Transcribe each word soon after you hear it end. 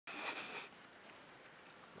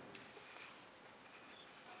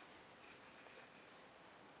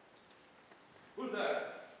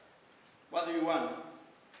do you want?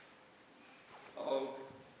 Oh,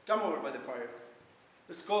 come over by the fire.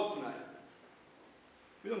 It's cold tonight.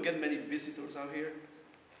 We don't get many visitors out here.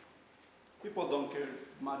 People don't care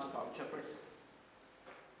much about shepherds.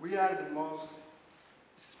 We are the most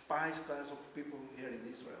despised class of people here in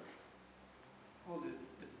Israel. All the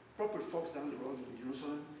proper folks down the road in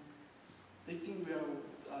Jerusalem, they think we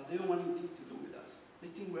are, they don't want anything to do with us. They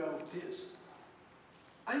think we are outcasts.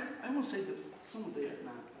 I won't say that some of them are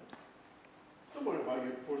not. Don't worry about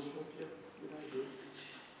your poor smoke yet. Without you.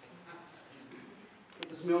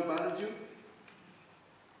 Does the smell bother you?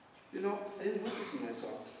 You know, I didn't notice it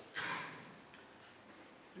myself.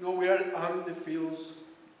 You know, we are out in the fields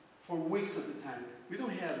for weeks at a time. We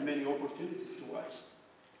don't have many opportunities to watch.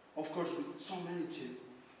 Of course, with so many sheep.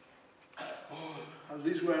 Oh, at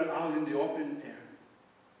least we're out in the open air.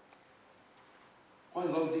 I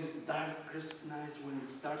love these dark, crisp nights when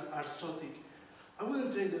the stars are so thick. I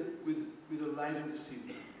wouldn't trade that with the light of the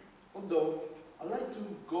city. Although, I like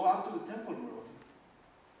to go out to the temple more often.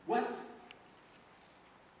 What?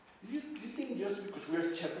 Do you think just because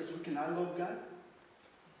we're shepherds we cannot love God?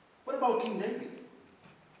 What about King David?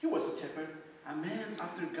 He was a shepherd, a man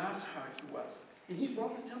after God's heart he was. And he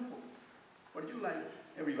loved the temple. Or do you like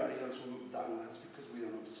everybody else who look down on us because we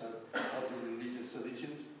don't observe all the religious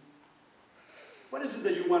traditions? What is it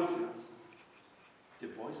that you want from us? The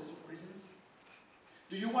voices of prisoners?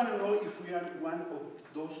 Do you want to know if we are one of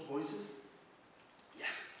those voices?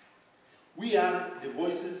 Yes. We are the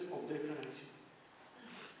voices of declaration.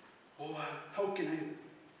 Oh, how can I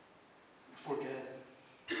forget?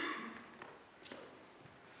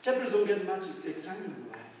 Shepherds don't get much excitement in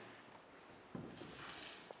life.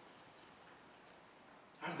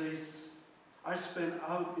 Our days are spent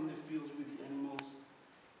out in the fields with the animals,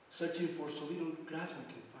 searching for so little grass we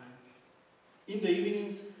can find. In the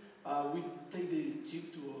evenings, we take the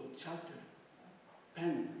sheep to a shelter,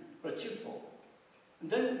 pen, or a sheepfold. And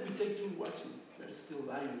then we take to watching. There are still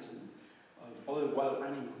lions and other wild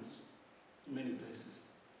animals in many places.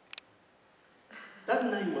 That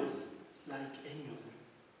night was like any other.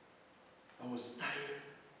 I was tired.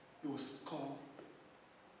 It was cold.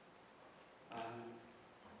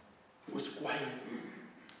 It was quiet.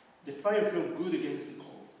 The fire felt good against the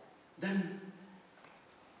cold. Then,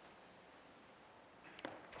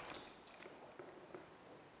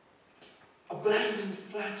 a blinding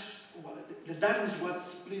flash. The darkness was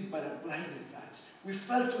split by a blinding flash. We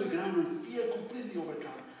fell to the ground and fear completely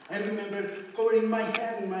overcome. I remember covering my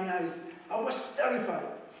head and my eyes. I was terrified.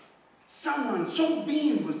 Someone, some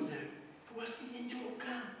being was there. It was the angel of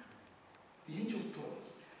God. The angel told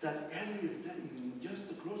us that earlier that evening, just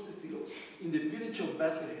across the fields, in the village of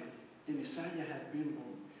Bethlehem, the Messiah had been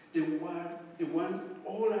born. The one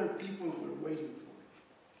all our people were waiting for.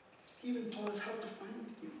 He even told us how to find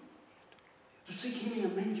him. To seek him in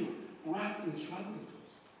a manger, wrapped in swaddling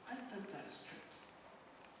clothes. I thought that's strange.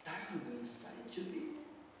 That's how the Messiah should be.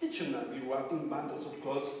 He should not be wrapped in bundles of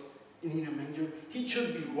clothes in a manger. He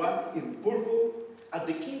should be wrapped in purple at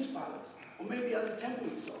the king's palace, or maybe at the temple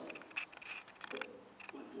itself. But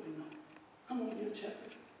what do I know? I'm only a shepherd.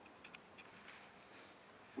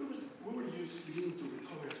 We were just beginning to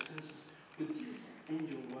recover our senses, but this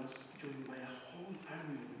angel was joined by a whole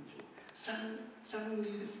army of angels.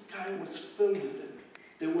 Suddenly the sky was filled with them.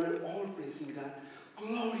 They were all praising God.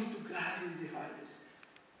 Glory to God in the highest.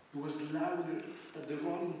 It was louder than the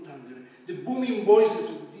rolling thunder, the booming voices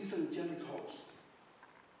of this angelic host.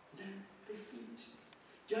 Then they finished.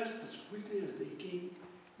 Just as quickly as they came,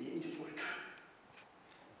 the angels were gone.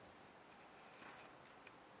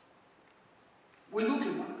 We looked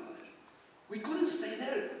at one another. We couldn't stay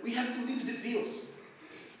there. We have to leave the fields.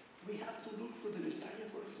 We have to look for the Messiah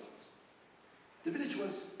for ourselves. The village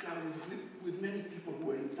was crowded with many people who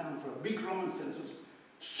were in town for a big Roman census.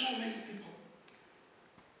 So many people.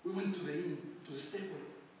 We went to the inn, to the stable,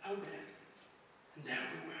 out back. And there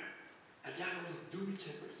we were, a gaggle of dirty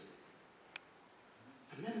shepherds.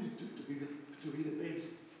 A man we took to be the baby's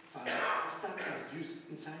father stopped us just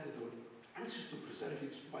inside the door, anxious to preserve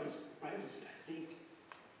his wife's privacy, I think.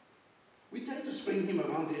 We tried to spring him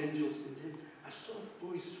around the angels, and then a soft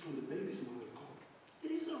voice from the baby's mother called, "It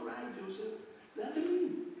is all right, Joseph. Let them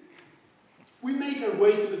in." We make our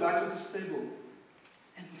way to the back of the stable,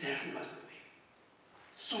 and there was the baby.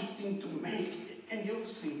 Something to make the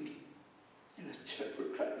angels sing. And a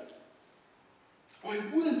shepherd cried, "Oh, I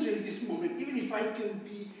wouldn't trade this moment, even if I can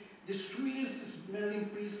be the sweetest smelling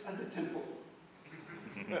priest at the temple."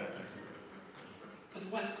 But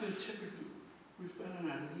what could a shepherd do? We fell on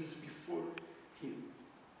our knees before him.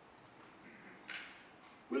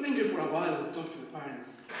 We lingered for a while and talked to the parents.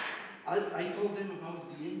 I told them about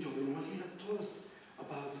the angel and what he had told us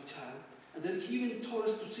about the child, and that he even told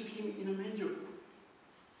us to seek him in a manger.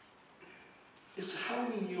 It's how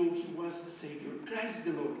we knew he was the Savior, Christ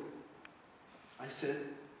the Lord. I said,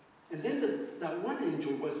 and then that one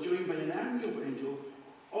angel was joined by an army of angels,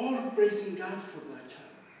 all praising God for that child.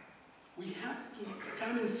 We have to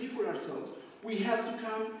come and see for ourselves. We have to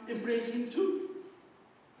come and praise him too.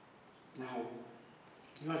 Now,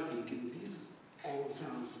 you are thinking, this all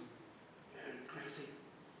sounds very crazy.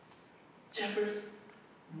 Shepherds,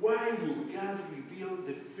 why would God reveal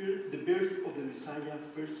the birth of the Messiah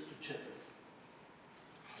first to shepherds?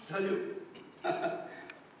 I'll tell you,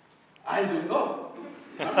 I don't know.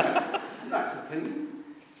 I'm not complaining.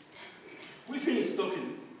 We finished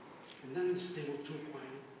talking, and then the table too quiet.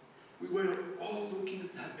 We were all looking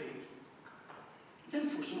at that baby. Then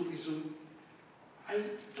for some reason, I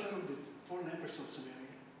thought of the 4 lepers of Samaria.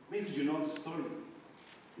 Maybe you know the story.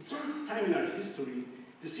 At some time in our history,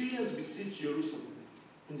 the Syrians besieged Jerusalem,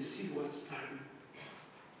 and the city was starving.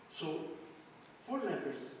 So 4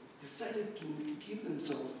 lepers decided to give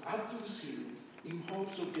themselves up to the Syrians in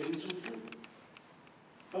hopes of getting some food.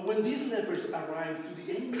 But when these lepers arrived to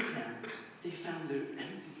the enemy camp, they found them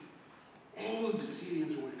empty. All the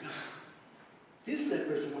Syrians were gone. These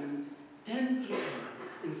lepers went 10 to 10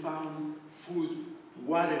 and found food,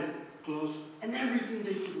 water, clothes, and everything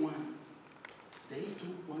they could want. They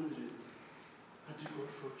too wondered at the good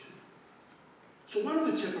fortune. So one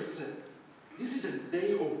of the shepherds said, "This is a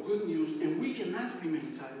day of good news, and we cannot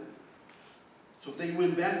remain silent." So they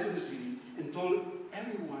went back to the city and told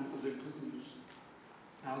everyone of their good news.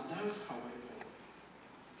 Now that's how I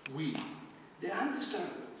felt. We, the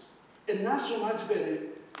undesirables, and not so much better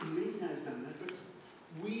in many eyes than lepers,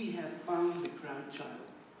 we have found the Christ child.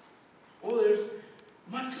 Others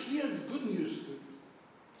must hear the good news too.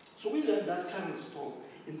 So we left that carol stall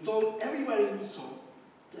and told everybody we saw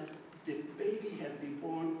that the baby had been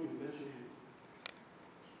born in Bethlehem.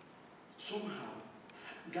 Somehow,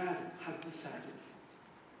 God had decided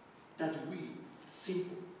that we,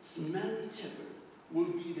 simple, smelly shepherds, will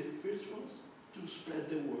be the first ones to spread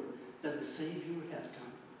the word that the Savior had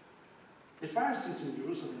come. The Pharisees in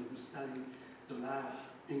Jerusalem who studied the law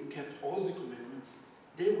and kept all the commandments,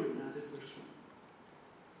 they were not the first one.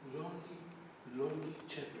 Lonely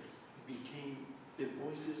shepherds became the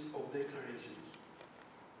voices of declarations.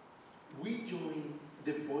 We join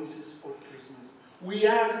the voices of Christmas. We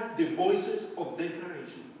are the voices of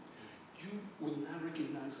declaration. You will not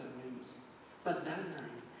recognize our names. But that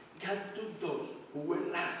night, God took those who were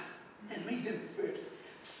last and made them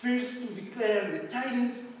first to declare the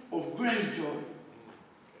tidings of great joy.